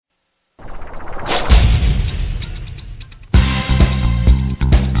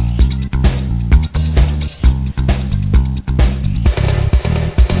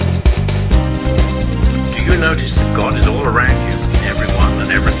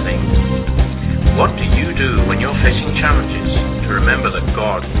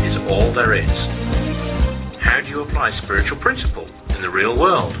God is all there is? How do you apply spiritual principle in the real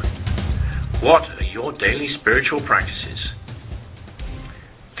world? What are your daily spiritual practices?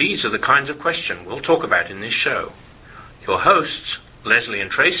 These are the kinds of questions we'll talk about in this show. Your hosts, Lesley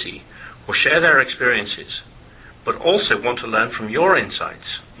and Tracy, will share their experiences, but also want to learn from your insights,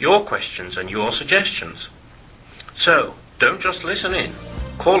 your questions, and your suggestions. So, don't just listen in.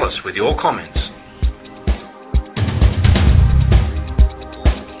 Call us with your comments.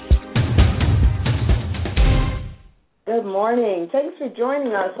 Good morning. Thanks for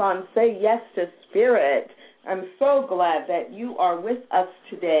joining us on Say Yes to Spirit. I'm so glad that you are with us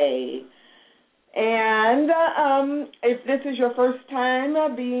today. And if this is your first time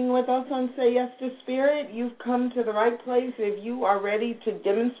being with us on Say Yes to Spirit, you've come to the right place. If you are ready to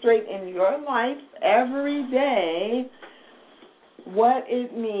demonstrate in your life every day what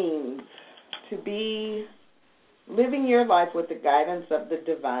it means to be living your life with the guidance of the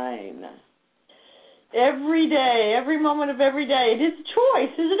divine. Every day, every moment of every day. It is a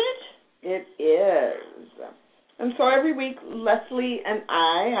choice, isn't it? It is. And so every week, Lesley and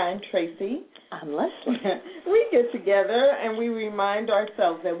I'm Tracy. I'm Lesley. We get together and we remind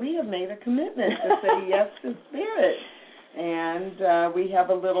ourselves that we have made a commitment to say yes to Spirit. And we have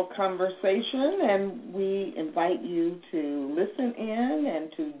a little conversation, and we invite you to listen in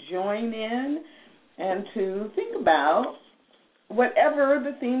and to join in and to think about whatever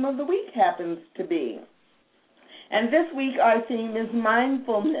the theme of the week happens to be. And this week our theme is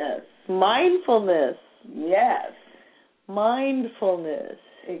mindfulness. Mindfulness. Yes. Mindfulness.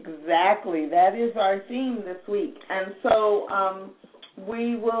 Exactly. That is our theme this week. And so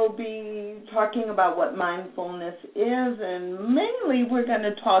we will be talking about what mindfulness is, and mainly we're going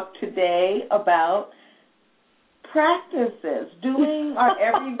to talk today about practices, doing our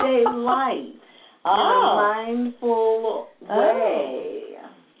everyday life in a mindful way.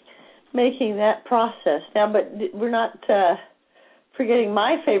 Making that process. Now, but we're not forgetting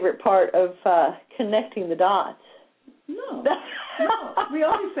my favorite part of connecting the dots. No. We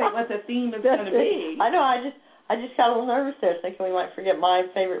always say what the theme is going to be. I know. I just got a little nervous there, thinking we might forget my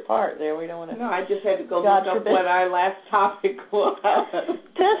favorite part there. We don't want to. No, I just had to go look up what our last topic was.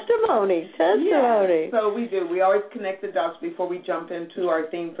 Testimony. Yeah, so we do. We always connect the dots before we jump into our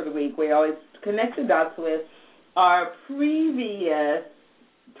theme for the week. We always connect the dots with our previous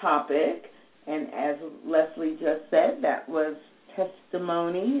topic, and as Lesley just said, that was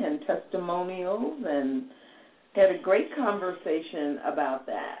testimony and testimonials, and had a great conversation about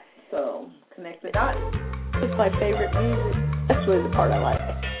that. So, connect the dots. It's my favorite music. That's really the part I like.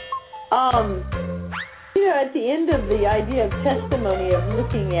 At the end of the idea of testimony, of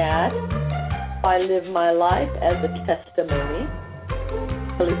looking at, I live my life as a testimony,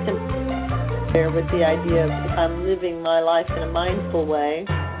 really simple there with the idea of if I'm living my life in a mindful way,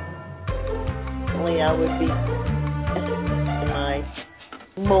 only I would be in my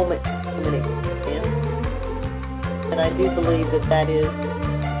moment. And I do believe that is,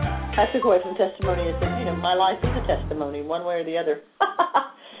 I took away from testimony and said, my life is a testimony, one way or the other.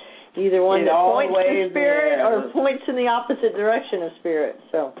 Either one that points to Spirit or points in the opposite direction of Spirit.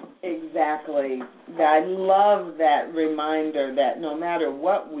 So exactly. I love that reminder that no matter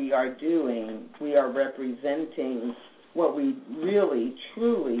what we are doing, we are representing what we really,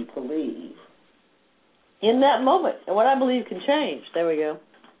 truly believe. In that moment. And what I believe can change. There we go.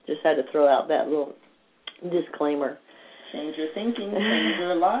 Just had to throw out that little disclaimer. Change your thinking, change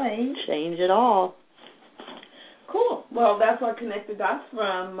your life. Change it all. Cool. Well, that's our connected dots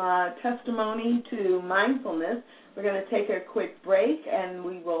from testimony to mindfulness. We're going to take a quick break, and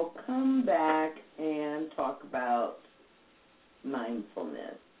we will come back and talk about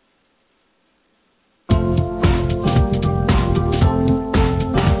mindfulness.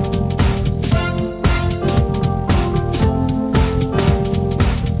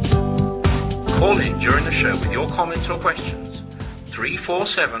 Call in during the show with your comments or questions.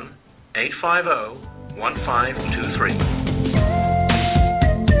 347-850-1523.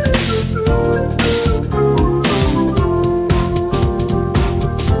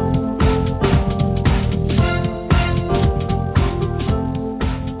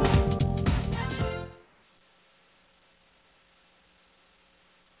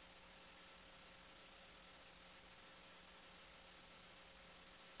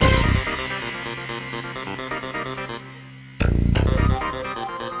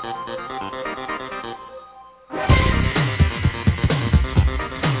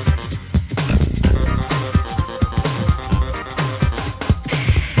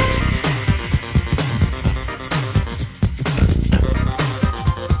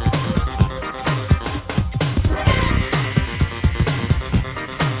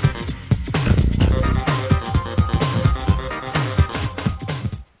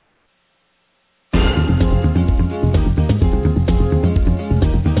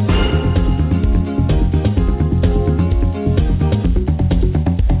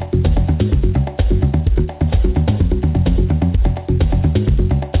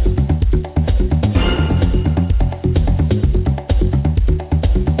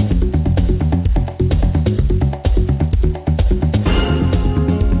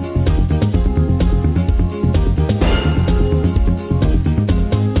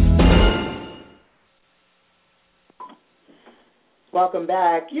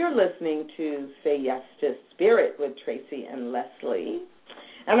 back. You're listening to Say Yes to Spirit with Tracy and Lesley.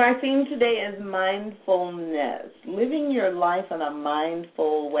 And our theme today is mindfulness, living your life in a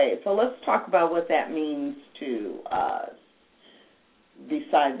mindful way. So let's talk about what that means to us,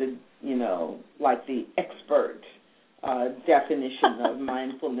 besides the, like the expert definition of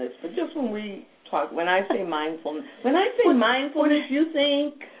mindfulness. But just when I say mindfulness, you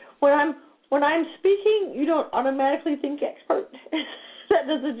think... When I'm speaking, you don't automatically think expert. That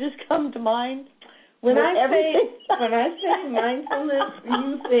doesn't just come to mind. When I say mindfulness,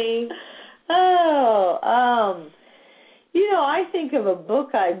 you think... I think of a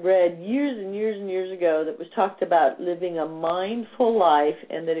book I read years and years and years ago that was talked about living a mindful life,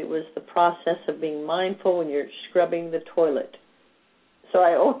 and that it was the process of being mindful when you're scrubbing the toilet. So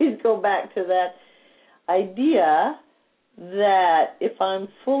I always go back to that idea that if I'm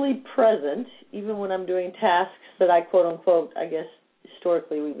fully present, even when I'm doing tasks that I quote-unquote, I guess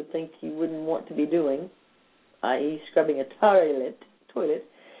historically we would think you wouldn't want to be doing, i.e. scrubbing a toilet,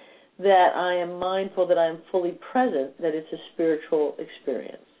 that I am mindful that I am fully present, that it's a spiritual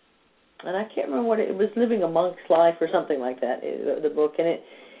experience. And I can't remember what it was, Living a Monk's Life or something like that, the book, and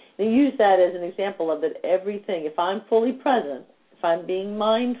they use that as an example of that everything, if I'm fully present, if I'm being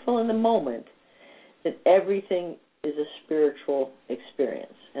mindful in the moment, that everything is a spiritual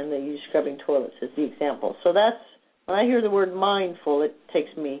experience. And they use scrubbing toilets as the example. So that's, when I hear the word mindful, it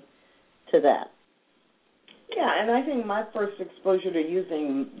takes me to that. Yeah, and I think my first exposure to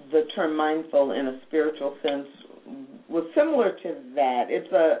using the term mindful in a spiritual sense was similar to that.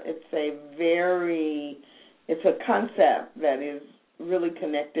 It's a concept that is really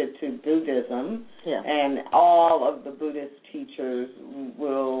connected to Buddhism, and all of the Buddhist teachers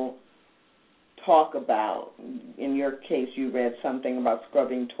will talk about. In your case, you read something about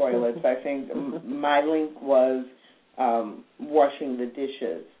scrubbing toilets. I think my link was washing the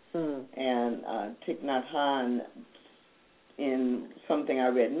dishes. And Thich Nhat Hanh, in something I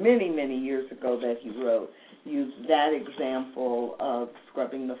read many, many years ago that he wrote, used that example of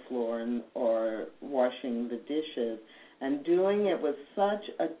scrubbing the floor or washing the dishes, and doing it with such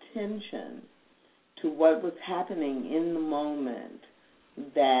attention to what was happening in the moment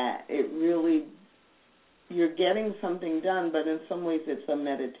that it really, you're getting something done, but in some ways it's a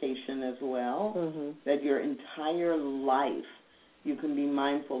meditation as well, that your entire life you can be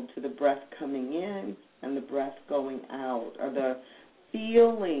mindful to the breath coming in and the breath going out, or the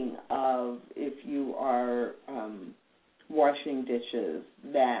feeling of, if you are washing dishes,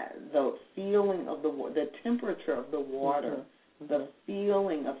 that the feeling of the temperature of the water, the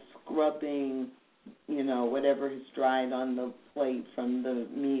feeling of scrubbing, whatever has dried on the plate from the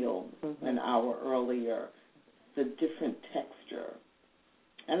meal an hour earlier, the different texture.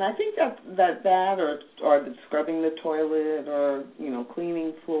 And I think that or the scrubbing the toilet, or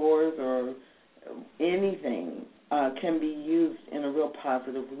cleaning floors, or anything can be used in a real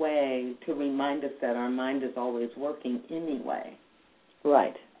positive way to remind us that our mind is always working anyway.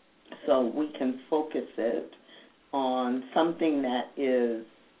 Right. So we can focus it on something that is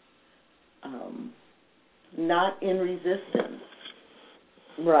not in resistance.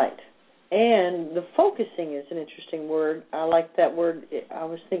 Right. And the focusing is an interesting word. I like that word. I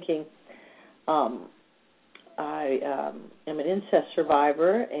was thinking, I am an incest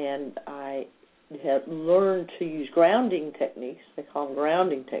survivor, and I have learned to use grounding techniques. They call them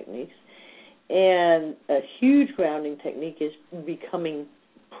grounding techniques. And a huge grounding technique is becoming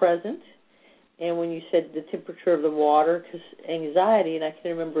present. And when you said the temperature of the water, because anxiety, and I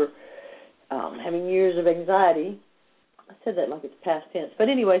can remember having years of anxiety. I said that like it's past tense. But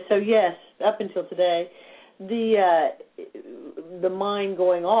anyway, so yes, up until today, the mind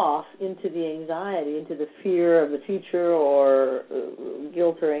going off into the anxiety, into the fear of the future, or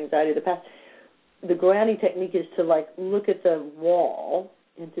guilt or anxiety of the past. The grounding technique is to look at the wall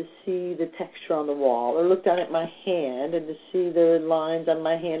and to see the texture on the wall, or look down at my hand and to see the lines on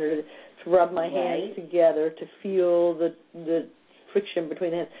my hand, or to rub my hands together, to feel the friction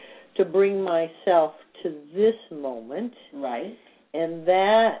between the hands, to bring myself to this moment. Right. And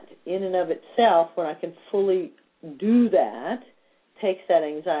that, in and of itself, when I can fully do that, takes that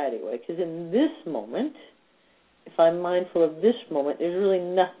anxiety away. Because in this moment, if I'm mindful of this moment, there's really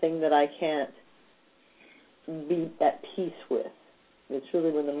nothing that I can't be at peace with. It's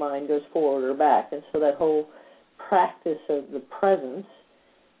really when the mind goes forward or back. And so that whole practice of the presence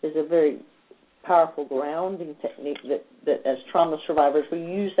is a very powerful grounding technique that as trauma survivors, we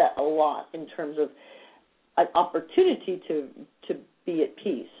use that a lot in terms of an opportunity to be at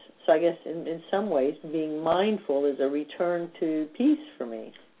peace. So I guess in some ways being mindful is a return to peace for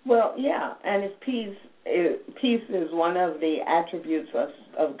me. Well, yeah, and it's peace peace is one of the attributes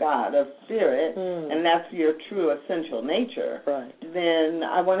of God, of spirit, and that's your true essential nature, right, then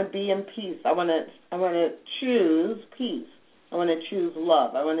I want to be in peace. I want to choose peace. I want to choose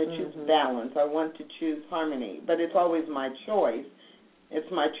love. I want to choose balance. I want to choose harmony. But it's always my choice.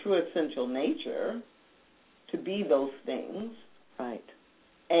 It's my true essential nature to be those things. Right.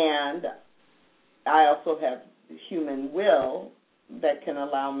 And I also have human will that can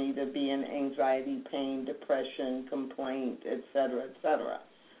allow me to be in anxiety, pain, depression, complaint, et cetera, et cetera.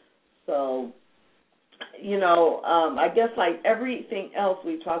 So, I guess like everything else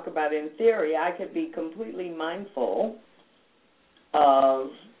we talk about in theory, I could be completely mindful of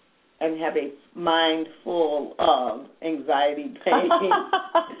and have a mind full of anxiety, pain.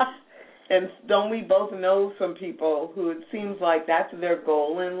 And don't we both know some people who it seems like that's their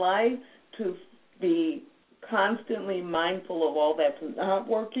goal in life, to be constantly mindful of all that's not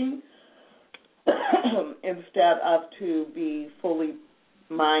working instead of to be fully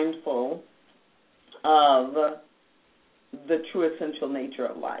mindful of the true essential nature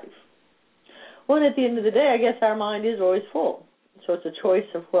of life. Well, and at the end of the day, I guess our mind is always full. So it's a choice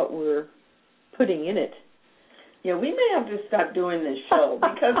of what we're putting in it. Yeah, we may have to stop doing this show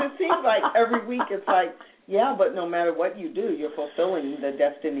because it seems like every week it's like, yeah, but no matter what you do, you're fulfilling the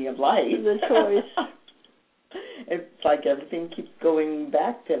destiny of life. The choice. It's like everything keeps going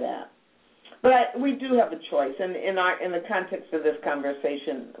back to that. But we do have a choice, and in the context of this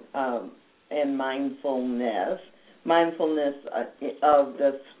conversation, and mindfulness of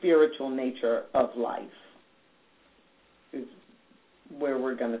the spiritual nature of life is where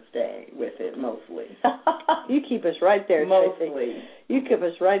we're going to stay with it mostly. You keep us right there, mostly. Tracy. You keep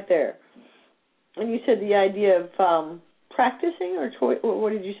us right there. And you said the idea of practicing, or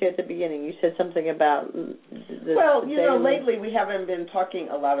what did you say at the beginning? You said something about lately we haven't been talking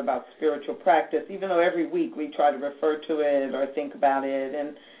a lot about spiritual practice, even though every week we try to refer to it or think about it.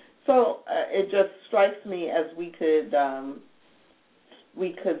 And so it just strikes me as we could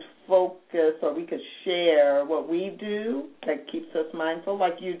focus, or we could share what we do that keeps us mindful,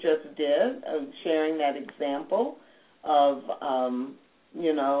 like you just did, of sharing that example of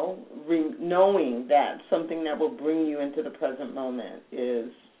knowing that something that will bring you into the present moment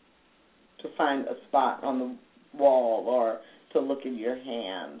is to find a spot on the wall or to look at your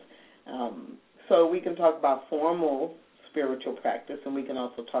hand. So we can talk about formal spiritual practice, and we can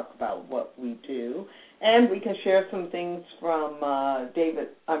also talk about what we do. And we can share some things from not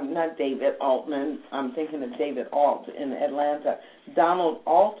David Altman, I'm thinking of David Alt in Atlanta. Donald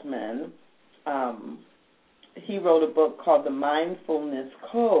Altman, he wrote a book called The Mindfulness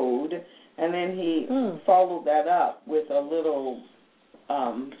Code, and then he followed that up with a little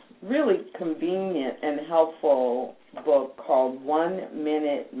really convenient and helpful book called 1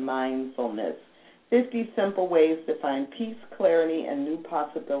 Minute Mindfulness, 50 Simple Ways to Find Peace, Clarity, and New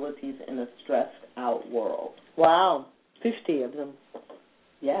Possibilities in a Stressed-Out World. Wow, 50 of them.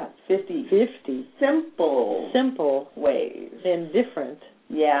 Yeah, 50 simple ways. And different.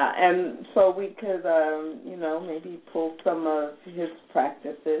 Yeah, and so we could, maybe pull some of his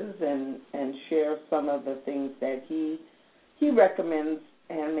practices and share some of the things that he recommends,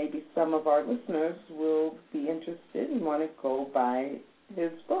 and maybe some of our listeners will be interested and want to go buy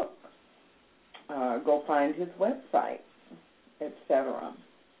his book, go find his website, etc.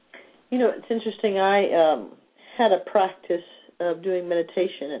 It's interesting. I had a practice of doing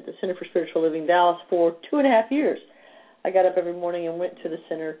meditation at the Center for Spiritual Living Dallas for 2.5 years. I got up every morning and went to the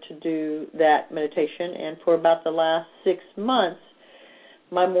center to do that meditation, and for about the last 6 months,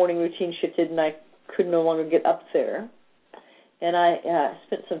 my morning routine shifted, and I could no longer get up there. And I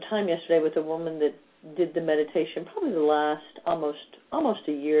spent some time yesterday with a woman that did the meditation, probably the last almost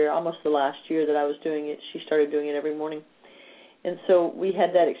a year, almost the last year that I was doing it. She started doing it every morning. And so we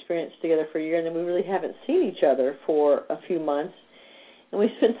had that experience together for a year, and then we really haven't seen each other for a few months. And we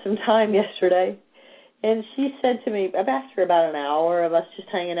spent some time yesterday. And she said to me, after about an hour of us just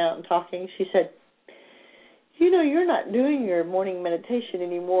hanging out and talking, she said, you're not doing your morning meditation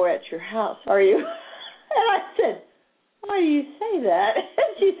anymore at your house, are you? And I said, why do you say that?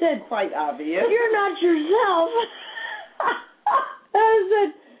 And she said, quite obvious. You're not yourself. I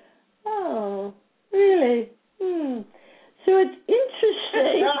said, oh, really? So it's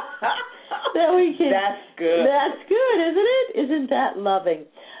interesting that we can. That's good. That's good, isn't it? Isn't that loving?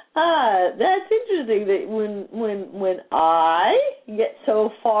 That's interesting that when I get so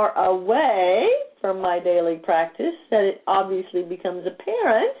far away from my daily practice that it obviously becomes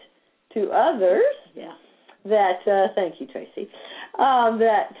apparent to others. Yeah. That thank you, Tracy.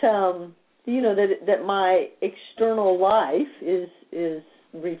 That my external life is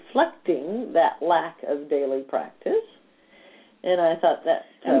reflecting that lack of daily practice. And I thought that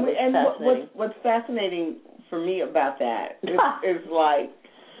was fascinating. What's fascinating for me about that is like,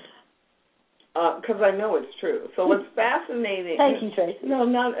 because I know it's true. So what's fascinating... Thank you, Tracy. No,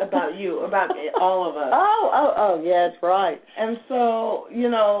 not about you, about all of us. Oh, yeah, that's right. And so,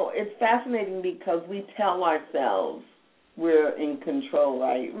 it's fascinating because we tell ourselves we're in control,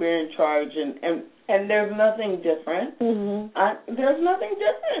 right? We're in charge, and there's nothing different. Mm-hmm. There's nothing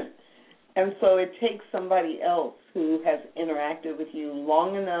different. And so it takes somebody else who has interacted with you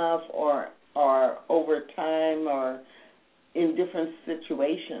long enough or over time or in different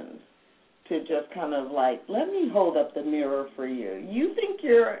situations to just kind of like, let me hold up the mirror for you. You think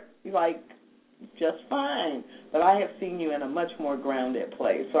you're like just fine, but I have seen you in a much more grounded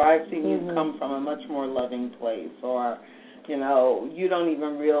place, or I've seen you come from a much more loving place, or, you don't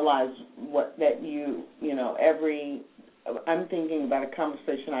even realize I'm thinking about a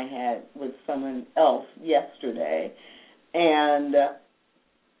conversation I had with someone else yesterday, and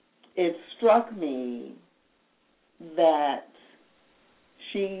it struck me that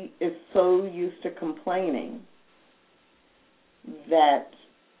she is so used to complaining that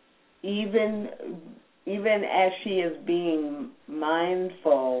even as she is being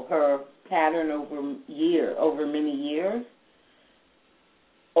mindful, her pattern over many years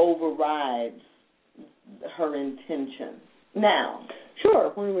overrides her intention. Now,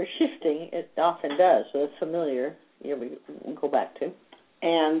 sure, when we're shifting, it often does. So it's familiar. Yeah, we go back to.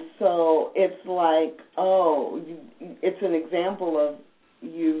 And so it's like, it's an example of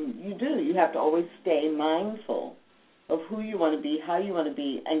you have to always stay mindful of who you want to be, how you want to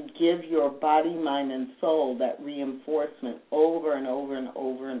be, and give your body, mind, and soul that reinforcement over and over and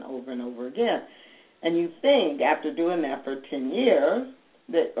over and over and over again. And you think after doing that for 10 years,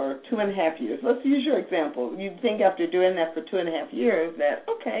 or 2.5 years, let's use your example. You'd think after doing that for 2.5 years that,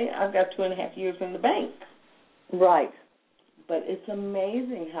 okay, I've got 2.5 years in the bank. Right. But it's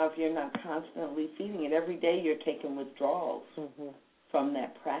amazing how if you're not constantly feeding it, every day you're taking withdrawals from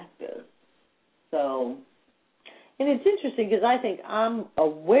that practice. So, and it's interesting because I think I'm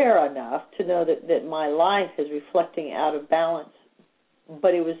aware enough to know that my life is reflecting out of balance,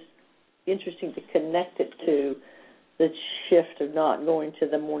 but it was interesting to connect it to the shift of not going to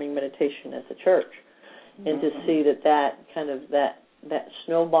the morning meditation at the church, and to see that kind of that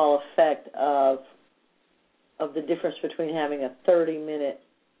snowball effect of the difference between having a 30-minute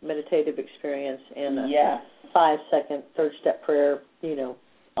meditative experience and a 5-second third-step prayer,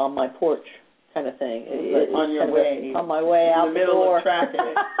 on my porch kind of thing. On your way. On my way out the middle door. Of traffic.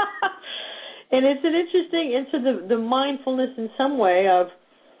 And it's an interesting, into the mindfulness in some way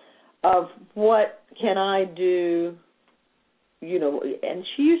of what can I do, and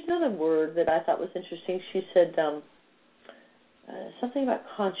she used another word that I thought was interesting. She said something about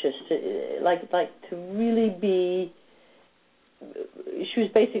conscious, like to really be, she was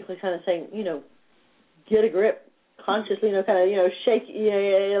basically kind of saying, get a grip consciously, shake,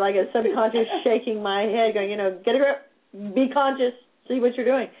 like a subconscious shaking my head, going, get a grip, be conscious, see what you're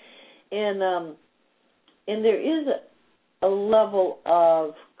doing. And there is a level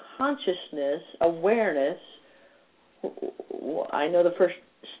of consciousness, awareness. I know the first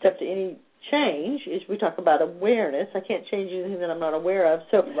step to any change is we talk about awareness. I can't change anything that I'm not aware of.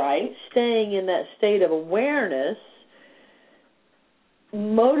 So staying in that state of awareness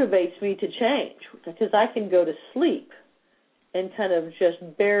motivates me to change, because I can go to sleep and kind of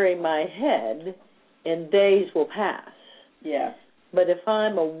just bury my head and days will pass. Yeah. But if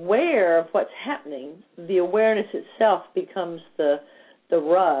I'm aware of what's happening, the awareness itself becomes the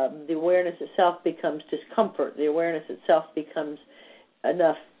rub. The awareness itself becomes discomfort. The awareness itself becomes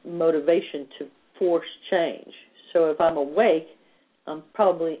enough motivation to force change. So if I'm awake, I'm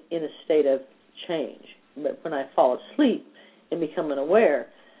probably in a state of change. But when I fall asleep and become unaware,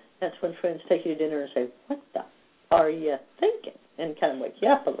 that's when friends take you to dinner and say, what the are you thinking? And kind of wake you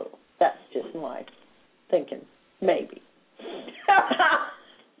up a little. That's just my thinking, maybe.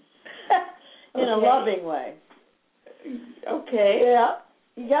 In a loving way. Okay. Yeah.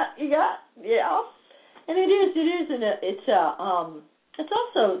 You got, yeah. And it is, and it's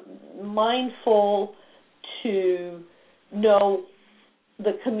also mindful to know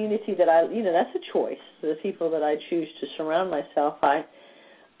the community that that's a choice. The people that I choose to surround myself. I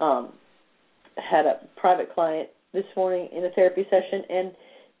had a private client this morning in a therapy session, and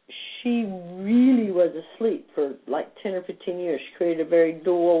she really was asleep for like 10 or 15 years. She created a very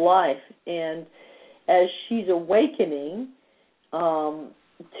dual life, and as she's awakening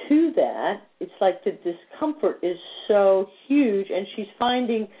to that, it's like the discomfort is so huge, and she's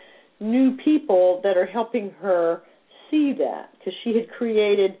finding new people that are helping her see that because she had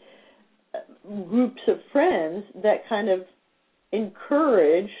created groups of friends that kind of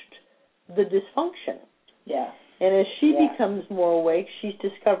encouraged the dysfunction. Yeah. And as she becomes more awake, she's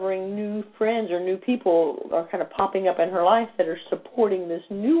discovering new friends or new people are kind of popping up in her life that are supporting this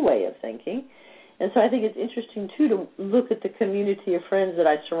new way of thinking. And so I think it's interesting, too, to look at the community of friends that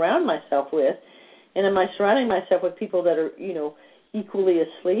I surround myself with. And am I surrounding myself with people that are, equally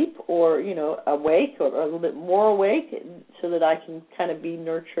asleep or, awake or a little bit more awake so that I can kind of be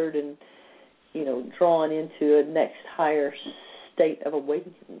nurtured and, drawn into a next higher state of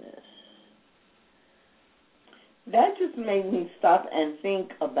awakenedness? That just made me stop and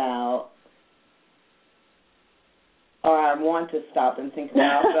think about, or I want to stop and think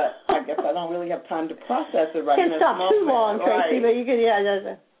now, but I guess I don't really have time to process it right now. Can't stop too long, Tracy, but you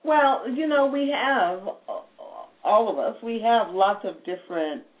can, Well, we have, all of us, we have lots of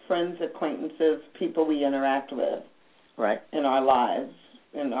different friends, acquaintances, people we interact with in our lives,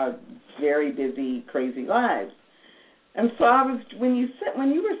 in our very busy, crazy lives. And so when you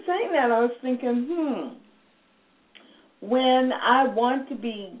were saying that, I was thinking, when I want to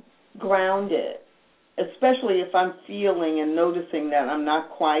be grounded, especially if I'm feeling and noticing that I'm not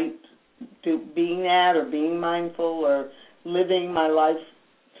quite being that or being mindful or living my life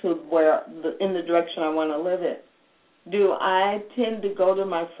to in the direction I want to live it, do I tend to go to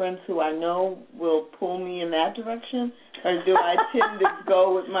my friends who I know will pull me in that direction, or do I tend to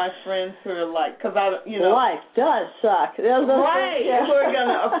go with my friends who are like, because life does suck. Right, we're going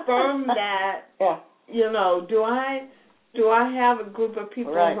to affirm that. Do I have a group of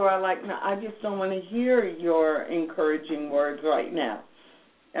people who are like, no, I just don't want to hear your encouraging words right now.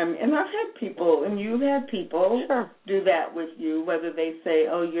 And I've had people, and you've had people do that with you, whether they say,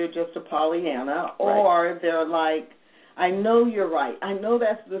 oh, you're just a Pollyanna, or they're like, I know you're right. I know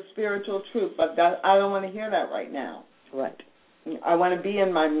that's the spiritual truth, but I don't want to hear that right now. Right. I want to be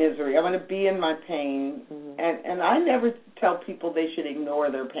in my misery. I want to be in my pain. Mm-hmm. And I never tell people they should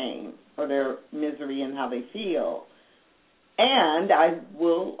ignore their pain or their misery and how they feel. And I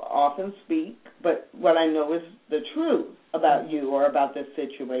will often speak, but what I know is the truth about you or about this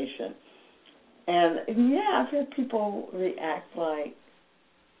situation. And, I've had people react like,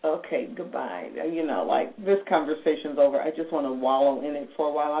 okay, goodbye. Like, this conversation's over. I just want to wallow in it for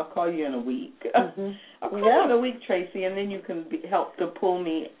a while. I'll call you in a week. Mm-hmm. I'll call you in a week, Tracy, and then you can help to pull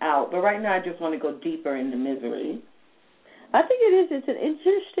me out. But right now I just want to go deeper into misery. I think it is. It's an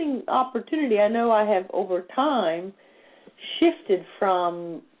interesting opportunity. I know I have, over time, shifted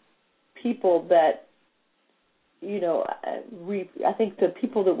from people that, I think the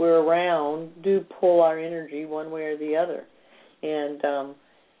people that we're around do pull our energy one way or the other.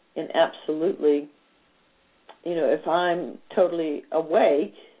 And absolutely, if I'm totally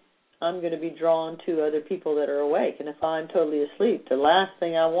awake, I'm going to be drawn to other people that are awake. And if I'm totally asleep, the last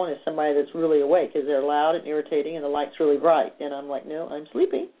thing I want is somebody that's really awake, because they're loud and irritating and the light's really bright. And I'm like, no, I'm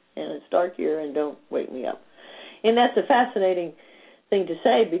sleeping, and it's dark here, and don't wake me up. And that's a fascinating thing to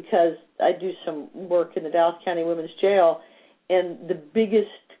say, because I do some work in the Dallas County Women's Jail, and the biggest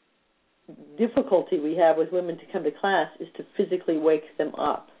difficulty we have with women to come to class is to physically wake them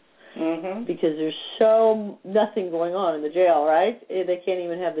up. Mm-hmm. Because there's nothing going on in the jail, right? They can't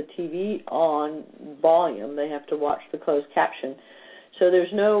even have the TV on volume. They have to watch the closed caption. So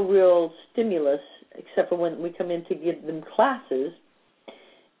there's no real stimulus except for when we come in to give them classes,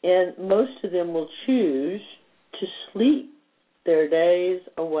 and most of them will choose to sleep their days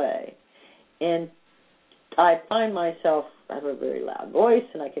away. And I find myself, I have a very loud voice,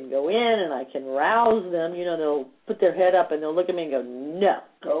 and I can go in and I can rouse them. They'll put their head up and they'll look at me and go, no.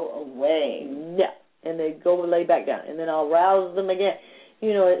 Go away. No. And they go lay back down. And then I'll rouse them again.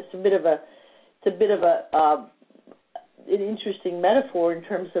 It's a bit of an interesting metaphor in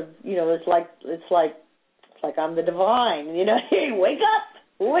terms of, it's like I'm the divine. Hey, wake up.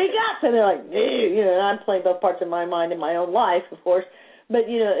 And they're like, and I'm playing both parts of my mind in my own life, of course. But,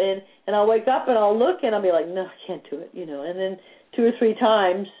 and I'll wake up and I'll look and I'll be like, no, I can't do it, And then 2 or 3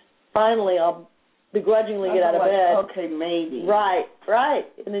 times, finally, I'll begrudgingly get out of bed. Okay, maybe. Right.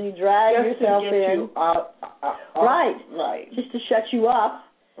 And then you drag yourself in. Right. Just to shut you up.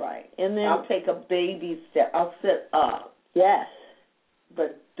 Right. And then I'll take a baby step. I'll sit up. Yes.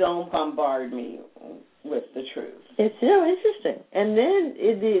 But don't bombard me with the truth. It's so interesting. And then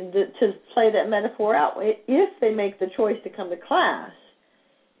to play that metaphor out, if they make the choice to come to class,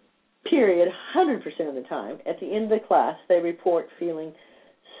 period, 100% of the time, at the end of the class, they report feeling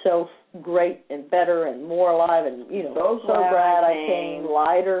so great and better and more alive and, so glad I came,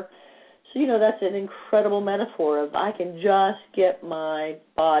 lighter. So, that's an incredible metaphor of I can just get my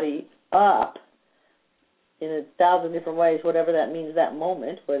body up in 1,000 different ways, whatever that means that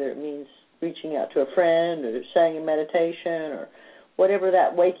moment, whether it means reaching out to a friend or saying a meditation or whatever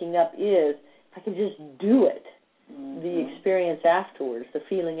that waking up is, if I can just do it, the experience afterwards, the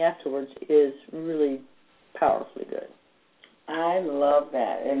feeling afterwards is really powerfully good. I love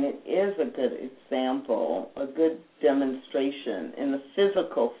that, and it is a good example, a good demonstration in the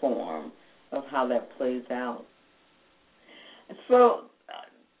physical form of how that plays out. So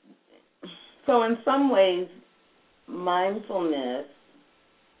in some ways, mindfulness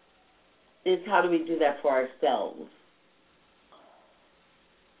is how do we do that for ourselves?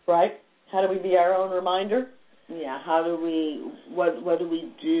 Right? How do we be our own reminder? Yeah, how do we, what do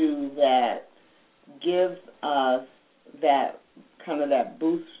we do that gives us that kind of that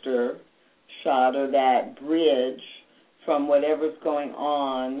booster shot or that bridge from whatever's going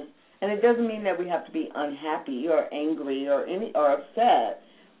on? And it doesn't mean that we have to be unhappy or angry or upset,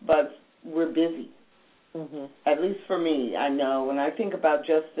 but we're busy. Mm-hmm. At least for me, I know when I think about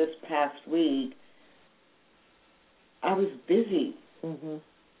just this past week, I was busy,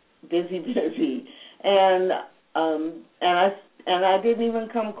 busy, and I didn't even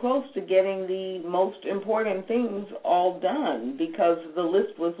come close to getting the most important things all done because the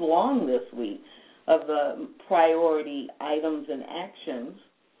list was long this week of the priority items and actions.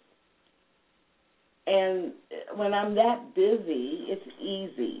 And when I'm that busy, it's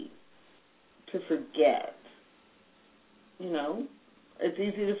easy to forget. You know, it's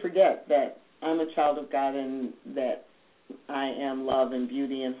easy to forget that I'm a child of God and that I am love and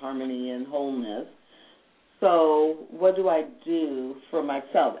beauty and harmony and wholeness. So what do I do for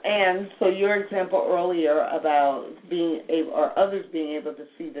myself? And so your example earlier about being able, or others being able to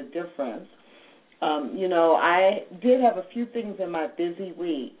see the difference, you know, I did have a few things in my busy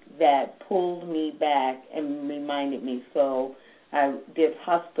week that pulled me back and reminded me. So I did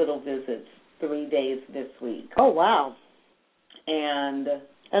hospital visits 3 days this week. Oh, wow. And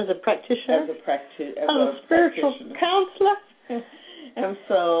as a practitioner? As a spiritual counselor? And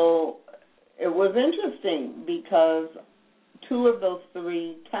so it was interesting because 2 of those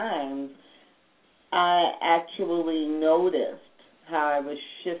 3 times I actually noticed how I was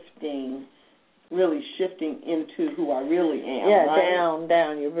really shifting into who I really am. Yeah, right?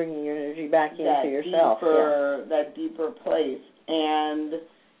 down. You're bringing your energy back into yourself. That deeper place. And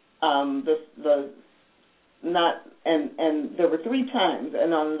there were 3 times,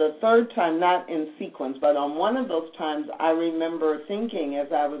 and on the 3rd time, not in sequence, but on one of those times, I remember thinking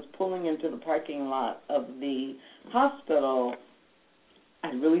as I was pulling into the parking lot of the hospital, I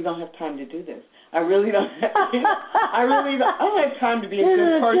really don't have time to do this. I don't have time to be a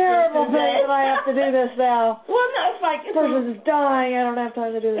good person. It's a terrible thing that I have to do this now. Well, no, it's like this person is dying. I don't have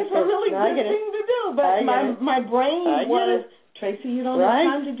time to do this. It's a really good thing to do, but my brain was, Tracy, you don't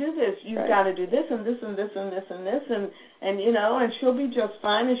have time to do this. You've got to do this and this and this and this and this and you know, and she'll be just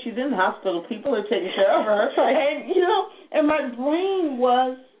fine. And she's in the hospital. People are taking care of her. And you know, and my brain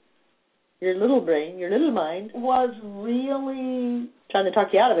was. Your little brain, your little mind was really trying to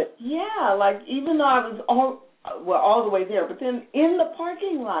talk you out of it. Yeah, like even though I was all the way there, but then in the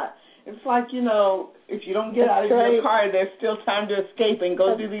parking lot, it's like, you know, if you don't get out of your car, there's still time to escape and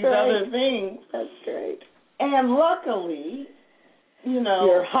go do these other things. That's great. And luckily, you know,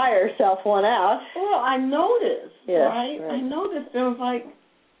 your higher self won out. Well, I noticed, right? I noticed. It was like,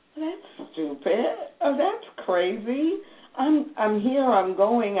 that's stupid. Oh, that's crazy. I'm here, I'm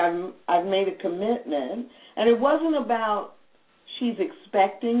going, I've made a commitment. And it wasn't about she's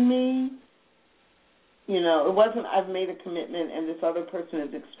expecting me. You know, it wasn't I've made a commitment and this other person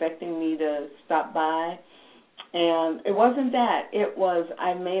is expecting me to stop by. And it wasn't that. It was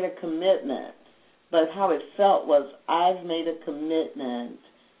I made a commitment. But how it felt was I've made a commitment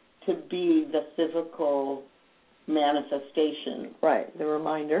to be the physical manifestation. Right, the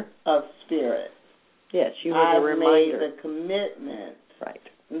reminder. Of spirit. Yes, you were the reminder. I've made the commitment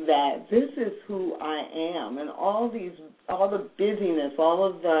that this is who I am, and all the busyness, all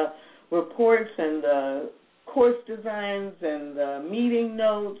of the reports and the course designs and the meeting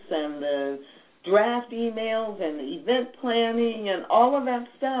notes and the draft emails and the event planning and all of that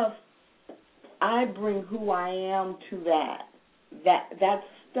stuff, I bring who I am to that. That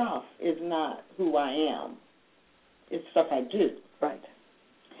stuff is not who I am. It's stuff I do. Right.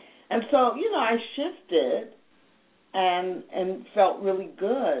 And so, you know, I shifted and felt really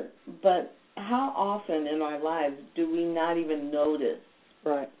good. But how often in our lives do we not even notice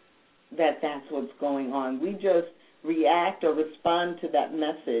that that's what's going on? We just react or respond to that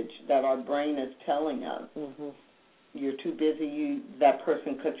message that our brain is telling us. Mm-hmm. You're too busy, that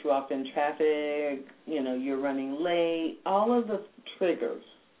person cut you off in traffic, you know, you're running late, all of the triggers.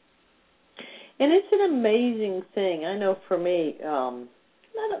 And it's an amazing thing. I know for me,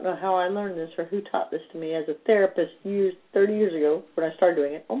 I don't know how I learned this or who taught this to me as a therapist 30 years ago when I started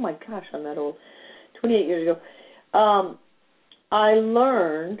doing it. Oh, my gosh, I'm that old. 28 years ago. I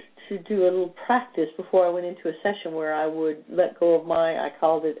learned to do a little practice before I went into a session where I would let go of I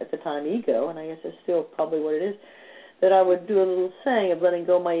called it at the time ego, and I guess it's still probably what it is, that I would do a little saying of letting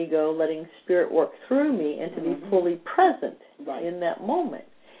go of my ego, letting spirit work through me, and to be fully present in that moment.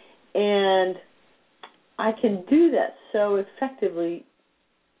 And I can do that so effectively,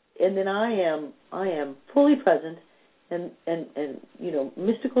 and then I am fully present, and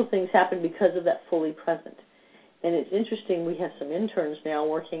mystical things happen because of that fully present. And it's interesting, we have some interns now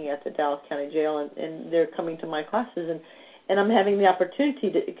working at the Dallas County Jail, and they're coming to my classes, and I'm having the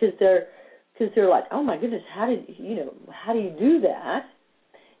opportunity to, because they're like, oh my goodness, how do you do that?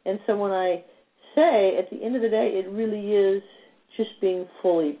 And so when I say, at the end of the day, it really is just being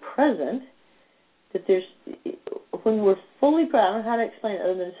fully present, that when we're fully present, I don't know how to explain it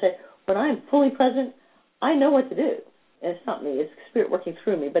other than to say, when I'm fully present, I know what to do. And it's not me, it's Spirit working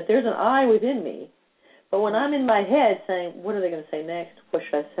through me, but there's an I within me. But when I'm in my head saying, what are they going to say next? What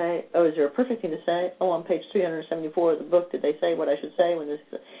should I say? Oh, is there a perfect thing to say? Oh, on page 374 of the book, did they say what I should say when this?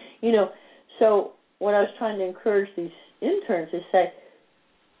 So what I was trying to encourage these interns is say,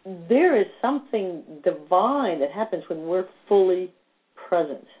 there is something divine that happens when we're fully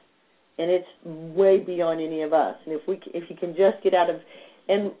present, and it's way beyond any of us. And if you can just get out of,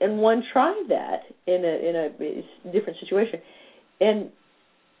 and one tried that in a different situation, and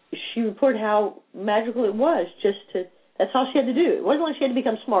she reported how magical it was that's all she had to do. It wasn't like she had to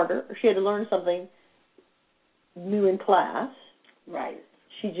become smarter or she had to learn something new in class. Right.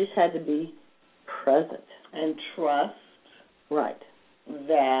 She just had to be present. And trust. Right.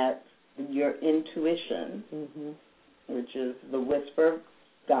 That your intuition, which is the whisper of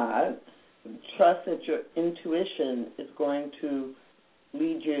God, trust that your intuition is going to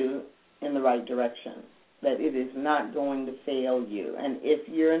lead you in the right direction, that it is not going to fail you. And if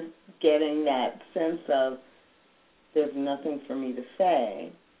you're getting that sense of there's nothing for me to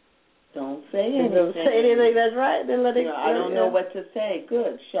say, don't say anything. Don't say anything, that's right. Then let it go. I don't know what to say.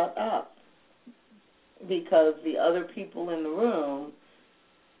 Good, shut up. Because the other people in the room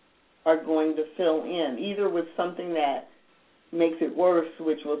are going to fill in, either with something that makes it worse,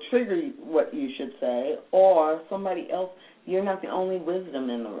 which will trigger what you should say, or somebody else. You're not the only wisdom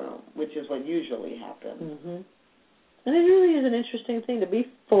in the room, which is what usually happens. And it really is an interesting thing to be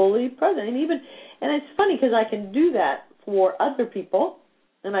fully present. And it's funny because I can do that for other people,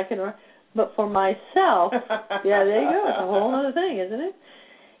 but for myself, yeah, there you go. It's a whole other thing, isn't it?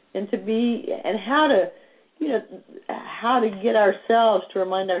 And how to get ourselves to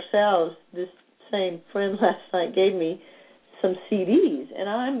remind ourselves. This same friend last night gave me some CDs, and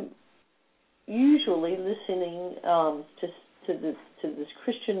I'm usually listening to this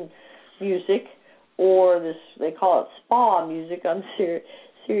Christian music, or this, they call it spa music on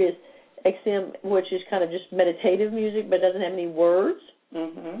Sirius XM, which is kind of just meditative music but doesn't have any words.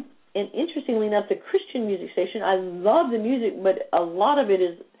 And interestingly enough, the Christian music station, I love the music, but a lot of it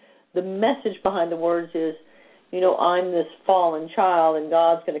is, the message behind the words is, I'm this fallen child and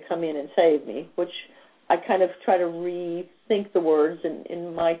God's going to come in and save me, which I kind of try to rethink the words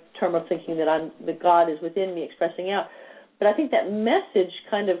in my term of thinking that God is within me expressing out. But I think that message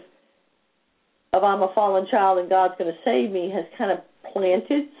kind of I'm a fallen child and God's going to save me has kind of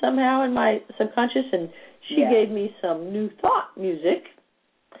planted somehow in my subconscious, and she gave me some new thought music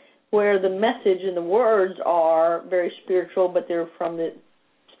where the message and the words are very spiritual, but they're from the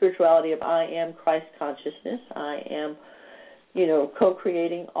spirituality of I am Christ consciousness. I am,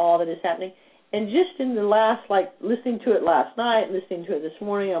 co-creating all that is happening. And just in the last, listening to it last night, listening to it this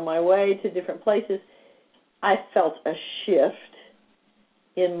morning on my way to different places, I felt a shift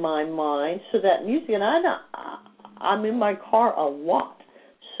in my mind. So that music, and I'm in my car a lot,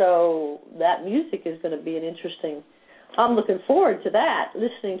 so that music is going to be an interesting, I'm looking forward to that,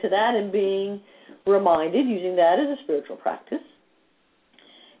 listening to that and being reminded, using that as a spiritual practice.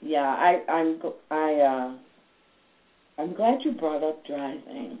 Yeah, I'm glad you brought up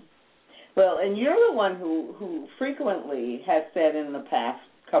driving. Well, and you're the one who frequently has said in the past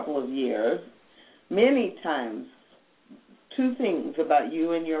couple of years, many times, two things about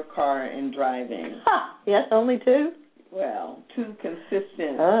you and your car and driving. Yes, only two? Well, two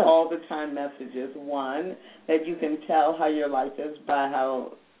consistent, all-the-time messages. One, that you can tell how your life is by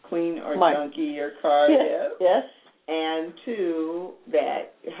how clean or junky your car is. Yes. And two,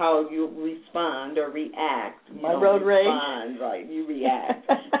 that how you respond or react. My road rage. Right, you react.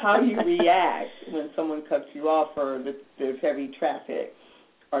 How you react when someone cuts you off or there's heavy traffic.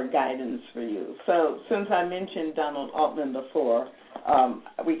 or guidance for you. So since I mentioned Donald Altman before,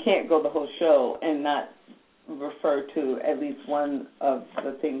 we can't go the whole show and not refer to at least one of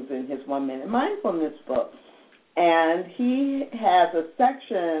the things in his 1 Minute Mindfulness book. And he has a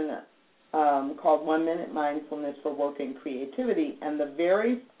section called 1 Minute Mindfulness for Work and Creativity, and the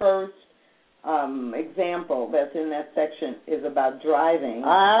very first example that's in that section is about driving.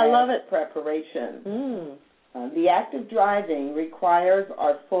 I love it. Preparation. The act of driving requires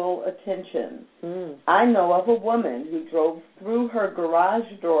our full attention. I know of a woman who drove through her garage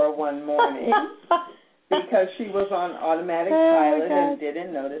door one morning because she was on automatic pilot and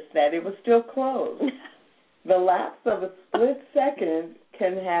didn't notice that it was still closed. The lapse of a split second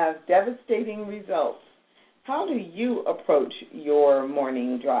can have devastating results. How do you approach your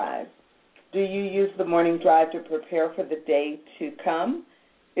morning drive? Do you use the morning drive to prepare for the day to come?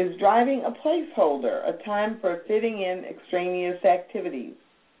 Is driving a placeholder, a time for fitting in extraneous activities?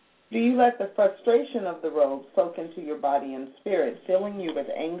 Do you let the frustration of the road soak into your body and spirit, filling you with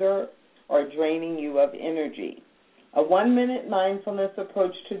anger or draining you of energy? A 1 minute mindfulness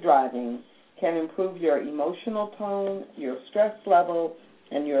approach to driving can improve your emotional tone, your stress level,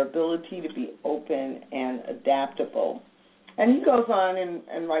 and your ability to be open and adaptable. And he goes on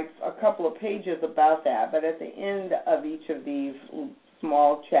and writes a couple of pages about that, but at the end of each of these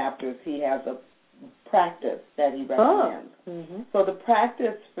small chapters, he has a practice that he recommends. So the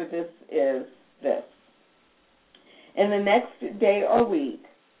practice for this is this. In the next day or week,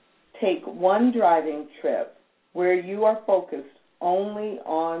 take one driving trip where you are focused only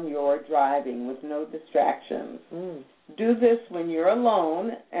on your driving with no distractions. Do this when you're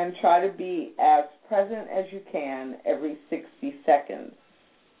alone and try to be as present as you can every 60 seconds.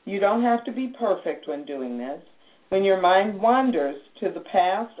 You don't have to be perfect when doing this. When your mind wanders to the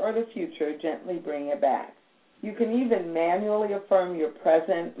past or the future, gently bring it back. You can even manually affirm your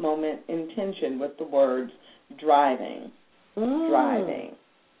present moment intention with the words driving, driving.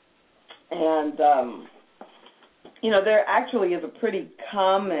 And, there actually is a pretty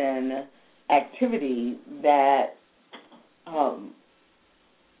common activity that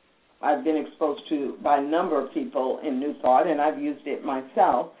I've been exposed to by a number of people in New Thought, and I've used it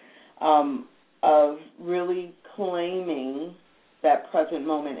myself, of really claiming that present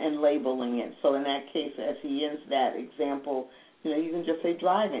moment and labeling it. So in that case, as he ends that example, you can just say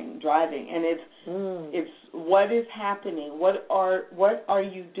driving, and it's what is happening, what are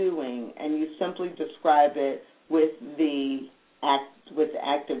you doing, and you simply describe it with the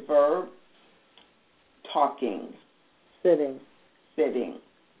active verb, talking, sitting,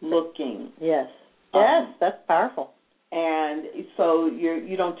 looking. Yes, that's powerful. And so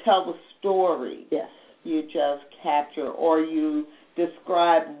you don't tell the story. Yes. You just capture, or you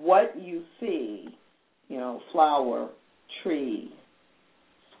describe what you see, flower, tree,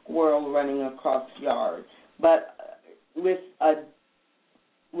 squirrel running across the yard, but with a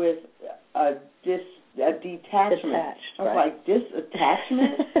detachment. Right. Like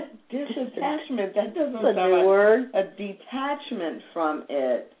disattachment? Disattachment, that doesn't sound like a word. A detachment from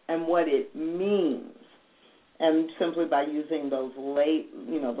it and what it means. And simply by using those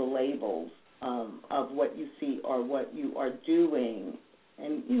the labels of what you see or what you are doing.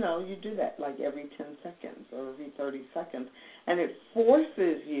 And, you do that like every 10 seconds or every 30 seconds. And it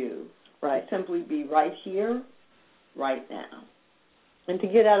forces you to simply be right here, right now. And to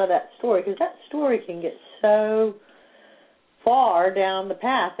get out of that story, because that story can get so far down the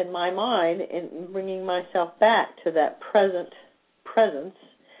path in my mind in bringing myself back to that presence.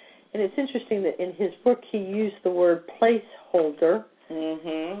 And it's interesting that in his book he used the word placeholder.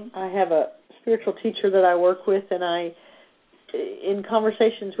 I have a spiritual teacher that I work with, and in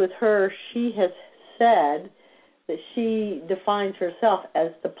conversations with her, she has said that she defines herself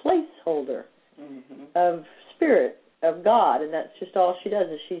as the placeholder of spirit, of God, and that's just all she does.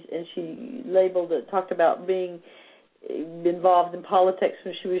 She labeled it, talked about being involved in politics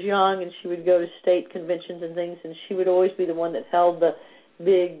when she was young, and she would go to state conventions and things, and she would always be the one that held the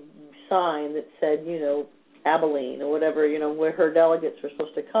big sign that said, Abilene or whatever, where her delegates were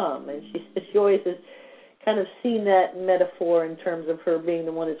supposed to come. And she always has kind of seen that metaphor in terms of her being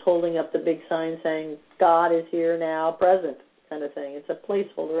the one that's holding up the big sign saying, God is here now, present, kind of thing. It's a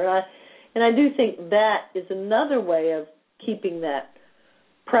placeholder. And I do think that is another way of keeping that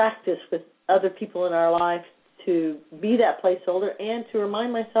practice with other people in our life, to be that placeholder and to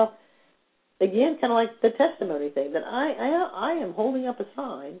remind myself, again, kind of like the testimony thing, that I am holding up a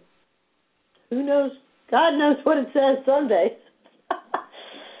sign. Who knows? God knows what it says some days.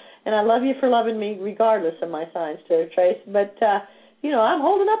 And I love you for loving me regardless of my signs, too, Trace. But, I'm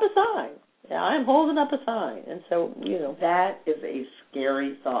holding up a sign. I'm holding up a sign. And so, That is a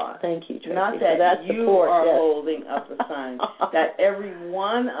scary thought. Thank you, Tracy. Not that you are holding up a sign. That every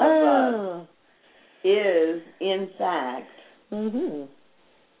one of us is, in fact,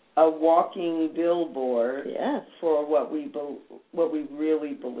 a walking billboard for what we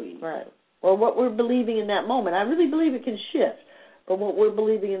really believe. Right. Or what we're believing in that moment. I really believe it can shift, but what we're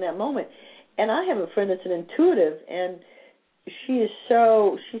believing in that moment. And I have a friend that's an intuitive, and she's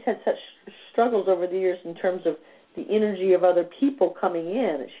had such struggles over the years in terms of the energy of other people coming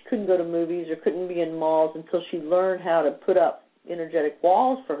in. She couldn't go to movies or couldn't be in malls until she learned how to put up energetic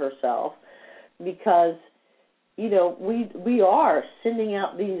walls for herself, because we are sending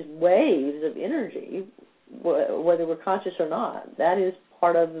out these waves of energy, whether we're conscious or not. That is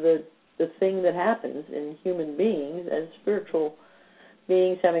part of the thing that happens in human beings as spiritual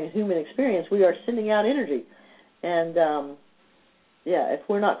beings having a human experience. We are sending out energy. And, if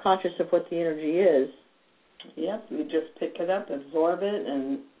we're not conscious of what the energy is. Yep, we just pick it up, absorb it,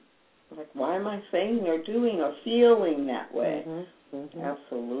 and like, why am I saying or doing or feeling that way?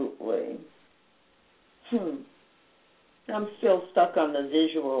 Absolutely. I'm still stuck on the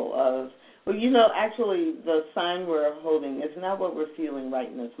visual of, actually the sign we're holding is not what we're feeling right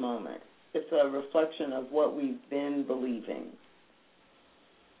in this moment. It's a reflection of what we've been believing.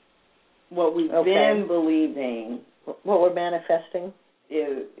 What we've been believing. What we're manifesting.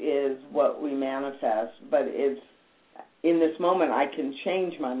 Is what we manifest, but it's in this moment I can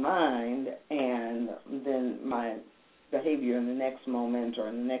change my mind, and then my behavior in the next moment or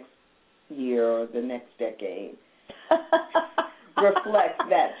in the next year or the next decade reflects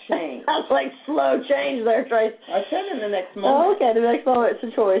that change. Sounds like slow change there, Trace. I said in the next moment. Oh, okay, the next moment it's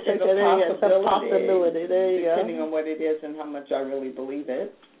a choice. It's okay, there you go. It's a possibility. There you go. Depending on what it is and how much I really believe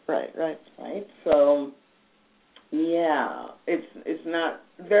it. Right. So, it's not.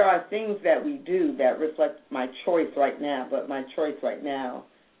 There are things that we do that reflect my choice right now, but my choice right now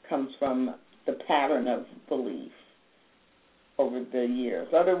comes from the pattern of belief over the years.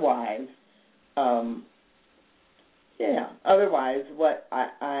 Otherwise, what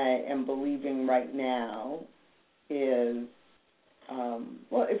I am believing right now is,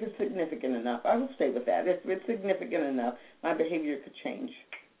 if it's significant enough, I will stay with that. If it's significant enough, my behavior could change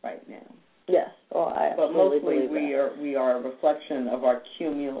right now. Yes. But mostly we are a reflection of our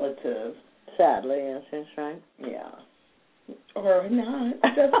cumulative. Sadly, yes, that's right. Yeah. Or not.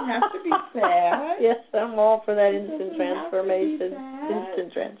 It doesn't have to be sad. Yes, I'm all for that instant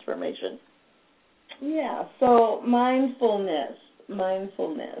transformation. Yeah. So mindfulness.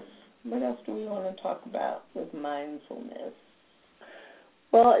 What else do we want to talk about with mindfulness?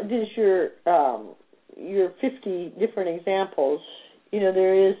 Well, there's your 50 different examples.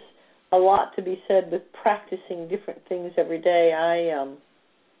 There is a lot to be said with practicing different things every day.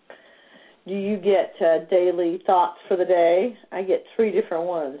 Do you get daily thoughts for the day? I get 3 different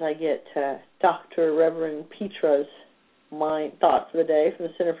ones. I get Dr. Reverend Petra's mind thought for the day from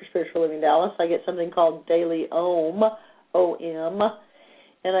the Center for Spiritual Living Dallas. I get something called Daily OM, O-M,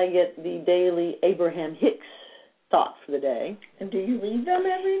 and I get the Daily Abraham Hicks thought for the day. And do you read them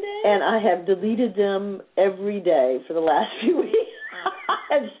every day? And I have deleted them every day for the last few weeks.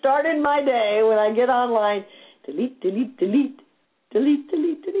 I've started my day when I get online, delete. Are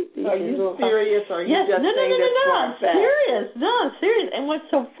you serious, or are you just saying this for a fact? I'm serious. And what's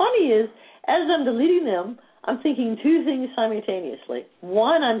so funny is, as I'm deleting them, I'm thinking 2 things simultaneously.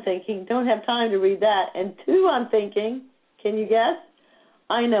 1, I'm thinking, don't have time to read that. And 2, I'm thinking, can you guess?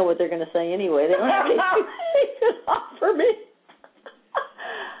 I know what they're going to say anyway. They don't have anything to offer me.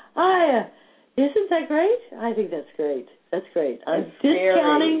 Isn't that great? I think that's great. That's great. I'm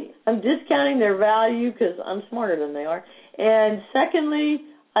discounting their value because I'm smarter than they are. And secondly,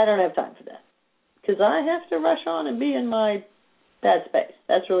 I don't have time for that because I have to rush on and be in my bad space.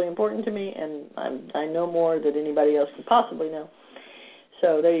 That's really important to me, and I know more than anybody else could possibly know.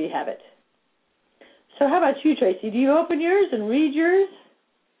 So there you have it. So how about you, Tracy? Do you open yours and read yours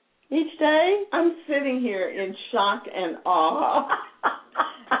each day? I'm sitting here in shock and awe.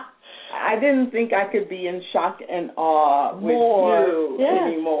 I didn't think I could be in shock and awe with you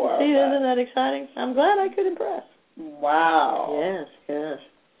anymore. See, isn't that exciting? I'm glad I could impress. Wow. Yes.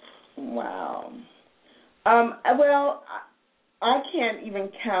 Wow. Well, I can't even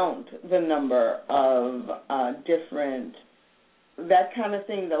count the number of different, that kind of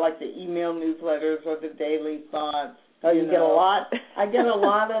thing, like the email newsletters or the daily thoughts. Oh, you get a lot? I get a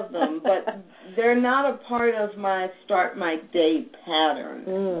lot of them, but they're not a part of my start my day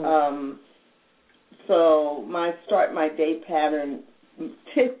pattern. So my start my day pattern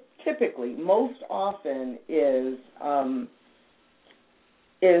typically, most often, is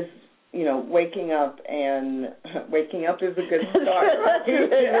waking up is a good start. That's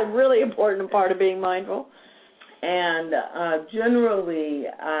a really important part of being mindful. And generally,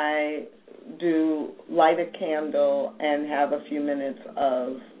 I do light a candle and have a few minutes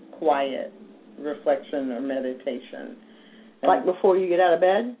of quiet reflection or meditation. Like before you get out of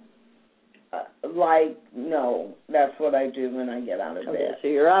bed? No, that's what I do when I get out of bed. Okay, so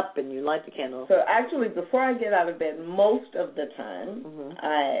you're up and you light the candle. So actually, before I get out of bed, most of the time,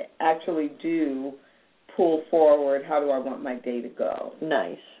 I actually do pull forward, how do I want my day to go?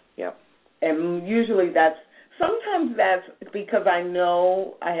 Nice, yep. And usually sometimes that's because I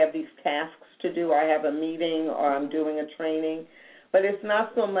know I have these tasks to do, or I have a meeting, or I'm doing a training, but it's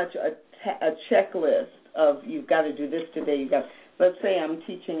not so much a checklist of you've got to do this today, let's say I'm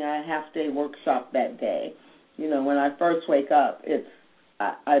teaching a half-day workshop that day. When I first wake up,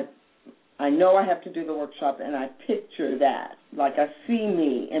 I know I have to do the workshop, and I picture that. Like I see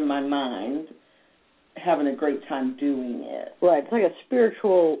me in my mind having a great time doing it. Right. It's like a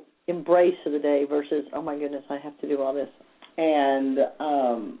spiritual embrace of the day versus, oh, my goodness, I have to do all this. And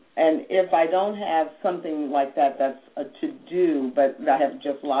if I don't have something like that that's a to-do, but I have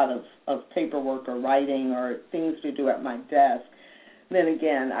just a lot of paperwork or writing or things to do at my desk, then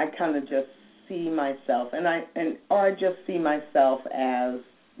again, I kind of just see myself, or I just see myself as,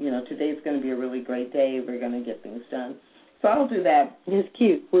 today's going to be a really great day. We're going to get things done. So I'll do that. It's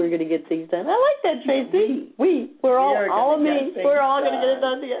cute. We're going to get things done. I like that, Tracy. We're all of me. We're all going to get it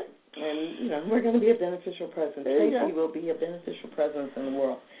done together. And, we're going to be a beneficial presence. Tracy will be a beneficial presence in the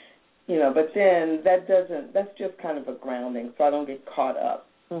world. But then that's just kind of a grounding, so I don't get caught up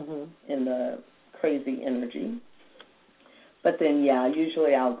in the crazy energy. But then,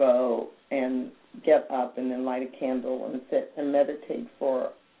 usually I'll go and get up and then light a candle and sit and meditate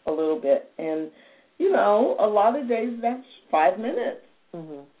for a little bit. And, a lot of days that's 5 minutes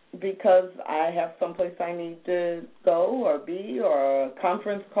because I have someplace I need to go or be or a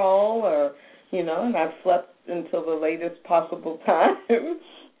conference call or, and I've slept until the latest possible time.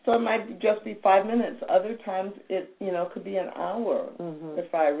 So it might just be 5 minutes. Other times it, could be an hour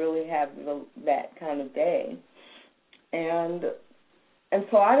if I really have that kind of day. And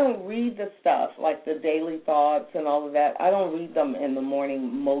so I don't read the stuff, like the daily thoughts and all of that. I don't read them in the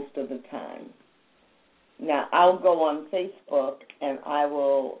morning most of the time. Now, I'll go on Facebook and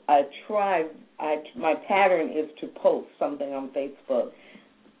my pattern is to post something on Facebook,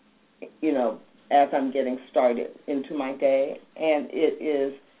 as I'm getting started into my day. And it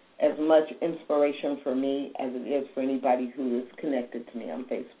is as much inspiration for me as it is for anybody who is connected to me on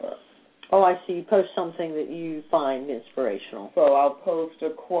Facebook. Oh, I see. You post something that you find inspirational. So I'll post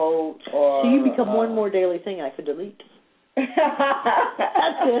a quote or... So you become one more daily thing I could delete. That's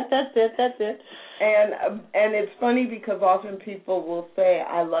it. And it's funny because often people will say,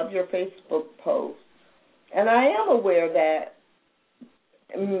 I love your Facebook post. And I am aware that,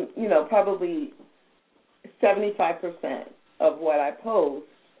 probably 75% of what I post,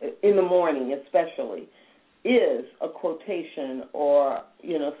 in the morning especially, is a quotation or,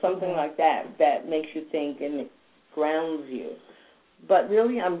 something like that makes you think and it grounds you. But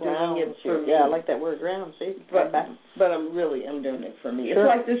really I'm doing it for me. Yeah, I like that word, ground, see? But I'm doing it for me. Sure.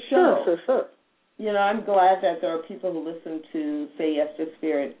 It's like this show. Sure. I'm glad that there are people who listen to Say Yes to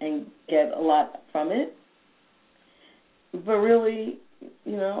Spirit and get a lot from it. But really,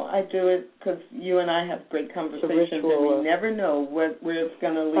 I do it because you and I have great conversations and we never know where it's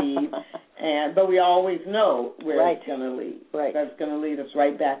going to lead. But we always know where it's going to lead. Right. That's going to lead us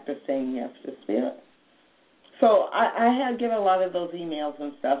right back to saying yes to Spirit. So I get a lot of those emails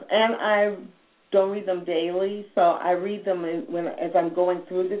and stuff, and I don't read them daily, so I read them as I'm going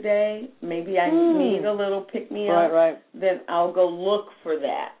through the day. Maybe I need a little pick-me-up. Right. Then I'll go look for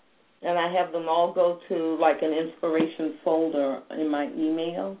that. And I have them all go to, like, an inspiration folder in my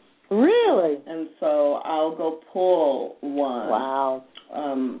email. Really? And so I'll go pull one. Wow.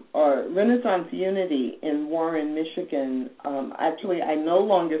 Or Renaissance Unity in Warren, Michigan. Actually, I no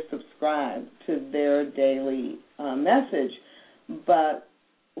longer subscribe to their daily message, but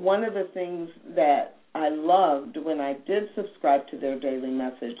one of the things that I loved when I did subscribe to their daily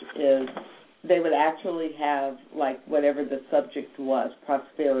message is they would actually have, like, whatever the subject was,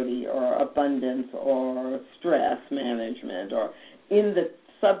 prosperity or abundance or stress management or in the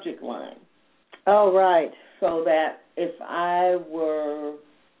subject line. Oh, right. So that if I were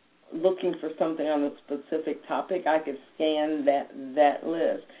looking for something on a specific topic, I could scan that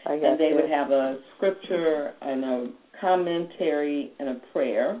list. And they would have a scripture and a commentary and a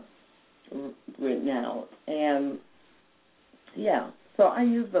prayer written out. And, so I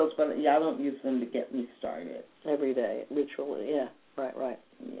use those, but, I don't use them to get me started. Every day, ritually, right.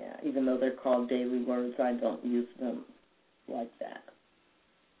 Yeah, even though they're called daily words, I don't use them like that.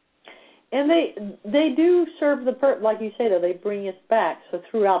 And they do serve the like you say, though, they bring us back. So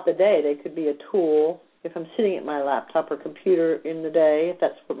throughout the day, they could be a tool. If I'm sitting at my laptop or computer in the day, if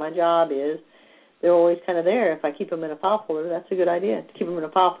that's what my job is, they're always kind of there. If I keep them in a file folder, that's a good idea, to keep them in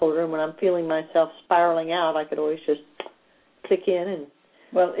a file folder. And when I'm feeling myself spiraling out, I could always just click in and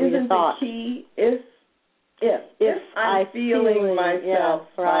isn't the key if I'm feeling myself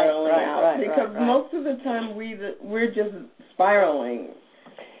spiraling out? Because most of the time we're just spiraling.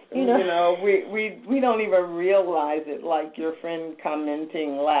 We don't even realize it, like your friend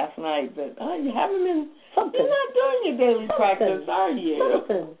commenting last night that, you haven't been, something. You're not doing your daily practice, are you?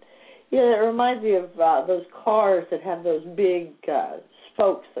 Something. Yeah, it reminds me of those cars that have those big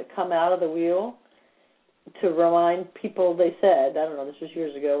spokes that come out of the wheel to remind people, they said, I don't know, this was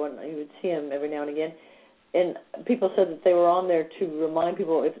years ago when you would see them every now and again, and people said that they were on there to remind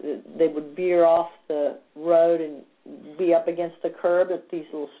people if they would veer off the road and be up against the curb, that these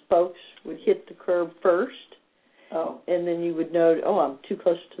little spokes would hit the curb first. Oh. And then you would know, I'm too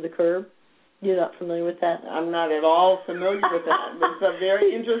close to the curb. You're not familiar with that? I'm not at all familiar with that. It's a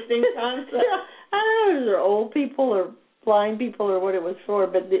very interesting concept. Yeah, I don't know if they're old people or blind people or what it was for,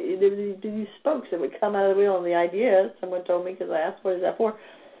 but these spokes that would come out of the wheel, and the idea, someone told me because I asked, what is that for?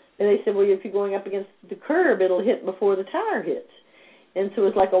 And they said, well, if you're going up against the curb, it'll hit before the tire hits. And so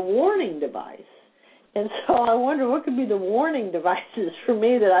it's like a warning device. And so I wonder what could be the warning devices for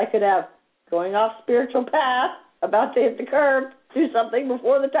me that I could have going off spiritual path, about to hit the curb, do something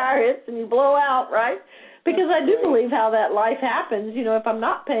before the tire hits and you blow out, right? Because I do believe how that life happens. If I'm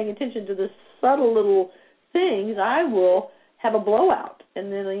not paying attention to the subtle little things, I will have a blowout.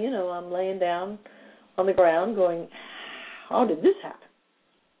 And then, I'm laying down on the ground going, how did this happen?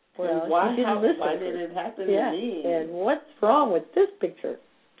 Well, why did it happen to me? And what's wrong with this picture?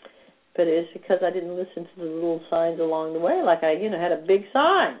 But it's because I didn't listen to the little signs along the way. Like I, had a big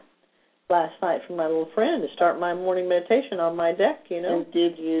sign last night from my little friend to start my morning meditation on my deck, And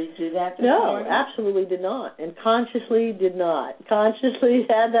did you do that this morning? No, absolutely did not. And consciously did not. Consciously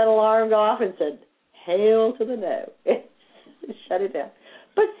had that alarm go off and said, hail to the no. Shut it down.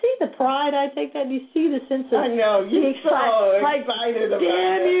 But see the pride I take that? Do you see the sense of... I know, you're so excited about it.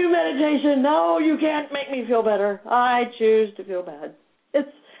 Damn you, meditation. No, you can't make me feel better. I choose to feel bad.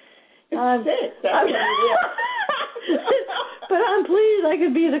 It's sick. That's what it is. But I'm pleased I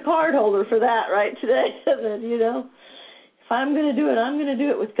could be the card holder for that right today. If I'm going to do it, I'm going to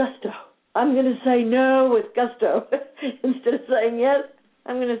do it with gusto. I'm going to say no with gusto. Instead of saying yes,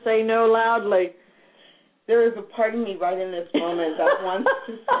 I'm going to say no loudly. There is a part of me right in this moment that wants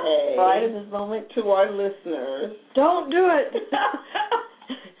to say, right in this moment, to our listeners, don't do it.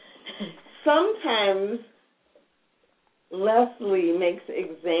 Sometimes Lesley makes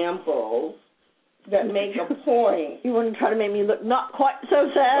examples that make a point. You want to try to make me look not quite so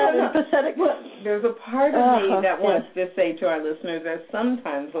sad and pathetic? Well, there's a part of me that wants to say to our listeners that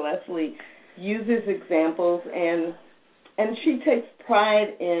sometimes Lesley uses examples and she takes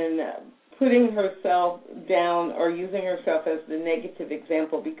pride in putting herself down or using herself as the negative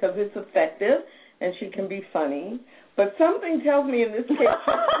example because it's effective and she can be funny. But something tells me in this case she's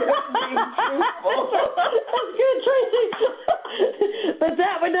just being truthful. That's good, Tracy. But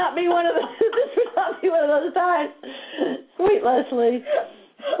that would not be this would not be one of those times. Sweet Lesley.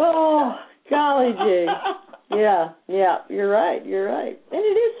 Oh, golly gee. Yeah, you're right. And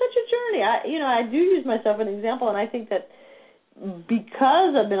it is such a journey. I do use myself as an example, and I think that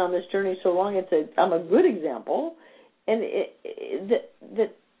because I've been on this journey so long, I'm a good example, and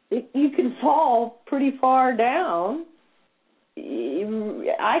you can fall pretty far down.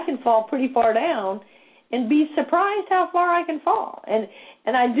 I can fall pretty far down and be surprised how far I can fall. And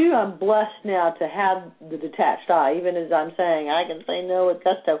I'm blessed now to have the detached eye. Even as I'm saying I can say no with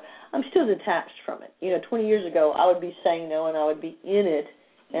gusto, I'm still detached from it. 20 years ago, I would be saying no and I would be in it.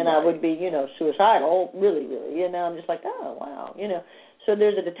 And I would be, suicidal, really, really. I'm just like, oh, wow, So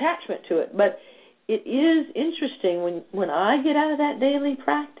there's a detachment to it. But it is interesting when I get out of that daily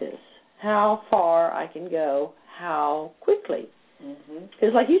practice, how far I can go, how quickly.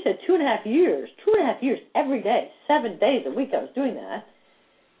 Because like you said, 2.5 years, every day, 7 days a week I was doing that.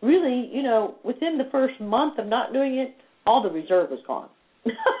 Really, within the first month of not doing it, all the reserve was gone.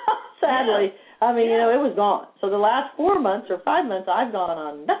 Sadly. Yeah. It was gone. So the last 4 months or 5 months, I've gone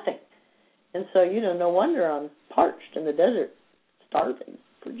on nothing. And so, no wonder I'm parched in the desert, starving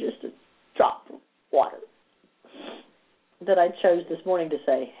for just a drop of water. That I chose this morning to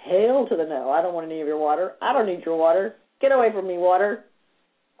say, hail to the no. I don't want any of your water. I don't need your water. Get away from me, water.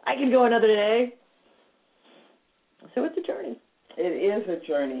 I can go another day. So it's a journey. It is a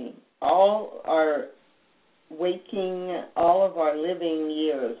journey. All our waking, all of our living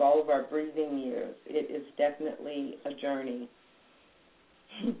years, all of our breathing years, it is definitely a journey.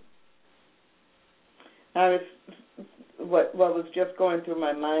 What was just going through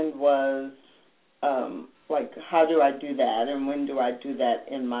my mind was, like, how do I do that, and when do I do that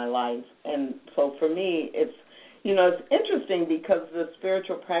in my life? And so for me, it's interesting because the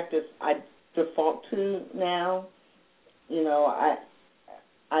spiritual practice I default to now,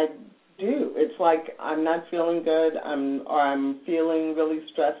 I do. It's like I'm not feeling good, I'm feeling really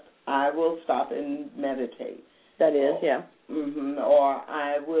stressed, I will stop and meditate. That is, yeah. Mm-hmm. Or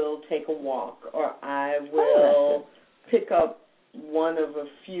I will take a walk, or I will pick up one of a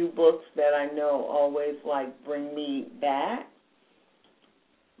few books that I know always, bring me back.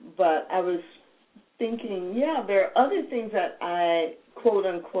 But I was thinking, there are other things that I,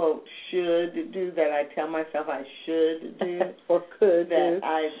 quote-unquote, should do, that I tell myself I should do or could that do.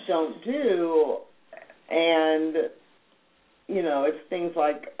 I don't do. And, it's things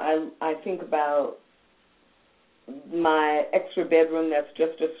like I think about my extra bedroom that's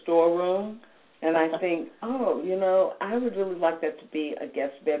just a storeroom, and I think, I would really like that to be a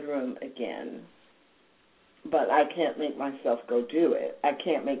guest bedroom again. But I can't make myself go do it. I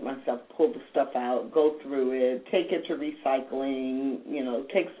can't make myself pull the stuff out, go through it, take it to recycling,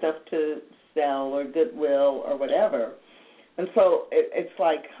 take stuff to sell or Goodwill or whatever. And so it's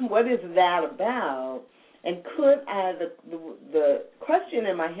like, what is that about? And could I, the question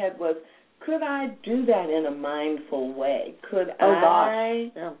in my head was, could I do that in a mindful way? Could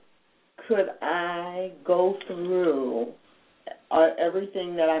I go through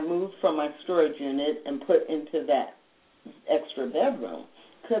everything that I moved from my storage unit and put into that extra bedroom?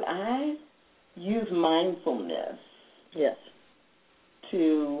 Could I use mindfulness? Yes.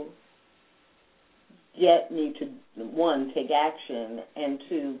 To get me to, one, take action, and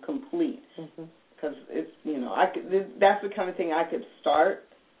two, complete. Because it's, that's the kind of thing I could start.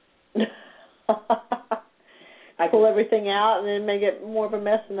 I pull everything out and then make it more of a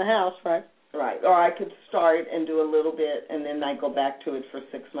mess in the house, right? Right. Or I could start and do a little bit and then I go back to it for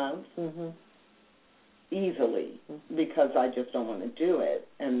 6 months. Easily, because I just don't want to do it.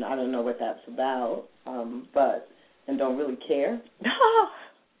 And I don't know what that's about, and don't really care.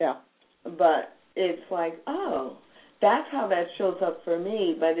 Yeah. But it's like, that's how that shows up for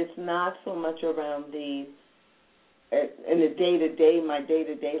me, but it's not so much around in the day-to-day, my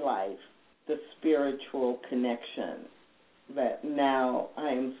day-to-day life, the spiritual connection, that now I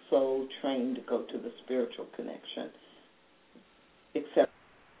am so trained to go to the spiritual connection, except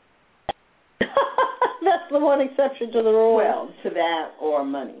that's the one exception to the rule. Well, to that or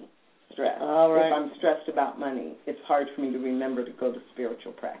money, stress. All right. If I'm stressed about money, it's hard for me to remember to go to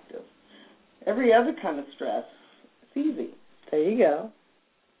spiritual practice. Every other kind of stress, it's easy. There you go.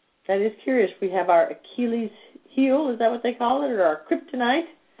 That is curious. We have our Achilles heel, is that what they call it, or our kryptonite?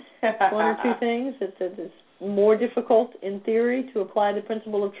 One or two things. It's more difficult in theory to apply the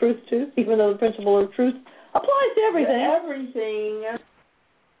principle of truth to, even though the principle of truth applies to everything. Everything.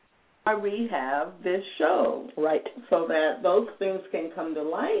 We have this show. Right. So that those things can come to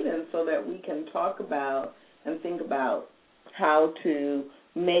light and so that we can talk about and think about how to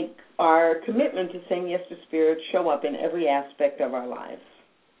make our commitment to saying yes to spirit show up in every aspect of our lives.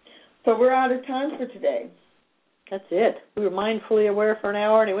 So we're out of time for today. That's it. We were mindfully aware for an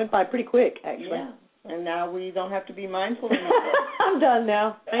hour, and it went by pretty quick, actually. Yeah. And now we don't have to be mindful anymore. I'm done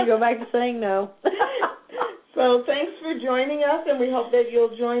now. I can go back to saying no. So thanks for joining us, and we hope that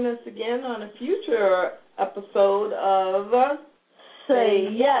you'll join us again on a future episode of Say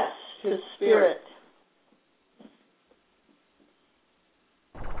Yes to Spirit.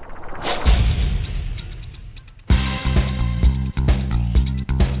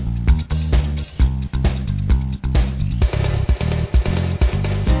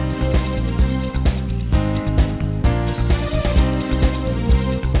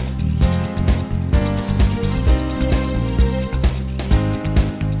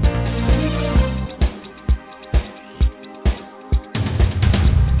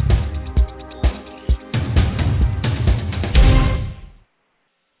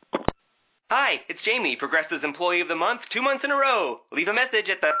 Hi, it's Jamie, Progressive's Employee of the Month, 2 months in a row. Leave a message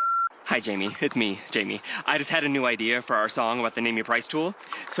at the... Hi, Jamie. It's me, Jamie. I just had a new idea for our song about the Name Your Price tool.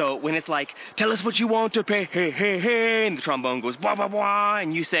 So when it's like, tell us what you want to pay, hey, hey, hey, and the trombone goes, wah, wah, wah,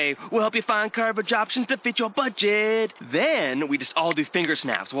 and you say, we'll help you find coverage options to fit your budget. Then we just all do finger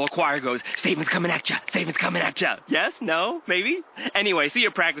snaps while the choir goes, savings coming at ya, savings coming at ya. Yes? No? Maybe? Anyway, see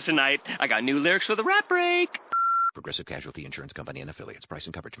your practice tonight. I got new lyrics for the rap break. Progressive Casualty Insurance Company and Affiliates. Price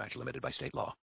and coverage match limited by state law.